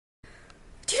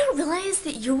Do you realize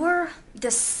that you're the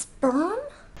sperm?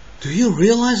 Do you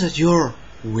realize that you're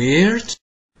weird?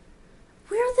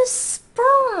 We're the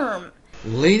sperm.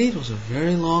 Lady, it was a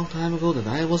very long time ago that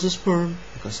I was a sperm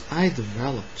because I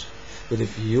developed. But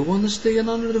if you want to stay an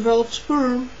underdeveloped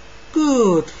sperm,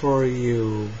 good for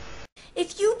you.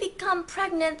 If you become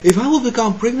pregnant... If I will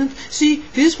become pregnant, see,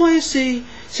 this is why I say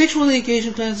sexual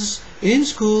education classes in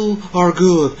school are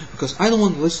good, because I don't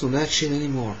want to listen to that shit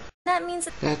anymore. That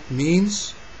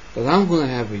means that I'm gonna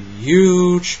have a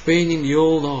huge pain in the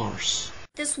old arse.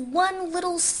 this one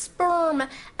little sperm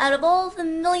out of all the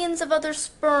millions of other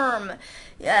sperm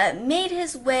made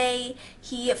his way.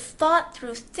 He fought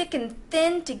through thick and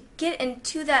thin to get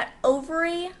into that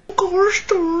ovary. Gosh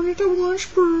darn it, that one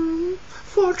sperm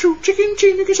fought through thick and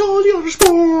thin against all the other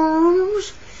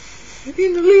sperms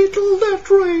in a little that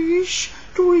race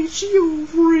to reach the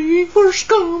ovary. First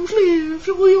comes live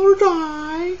or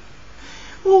die.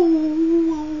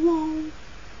 Oh.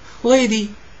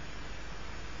 Lady,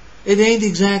 it ain't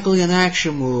exactly an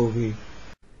action movie.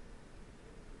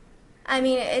 I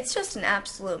mean, it's just an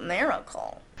absolute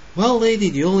miracle. Well,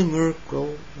 lady, the only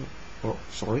miracle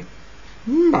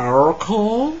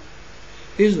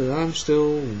is that I'm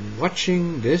still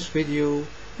watching this video,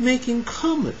 making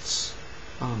comments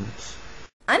on it.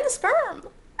 I'm the sperm.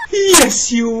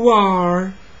 Yes, you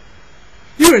are.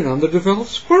 You're an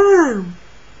underdeveloped sperm.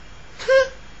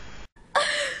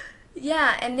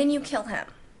 Yeah, and then you kill him.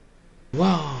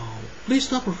 Wow, please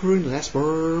stop referring to that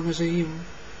sperm as a human,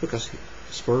 because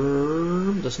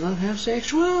sperm does not have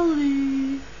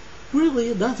sexuality. Really,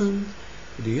 it doesn't.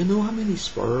 Do you know how many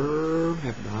sperm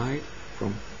have died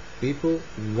from people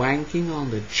wanking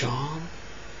on the john,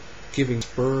 giving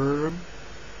sperm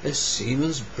a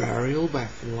semen's burial by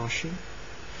flushing?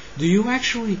 Do you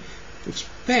actually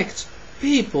expect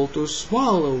people to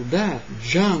swallow that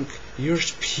junk you're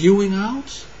spewing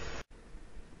out?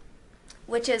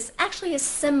 Which is actually a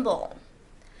symbol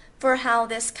for how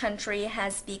this country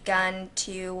has begun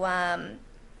to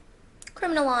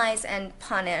criminalize and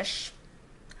punish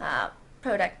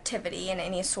productivity and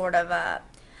any sort of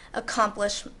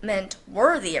accomplishment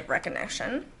worthy of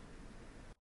recognition.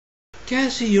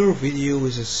 Cassie, your video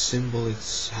is a symbol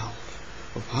itself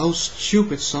of how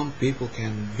stupid some people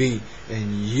can be,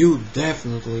 and you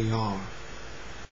definitely are.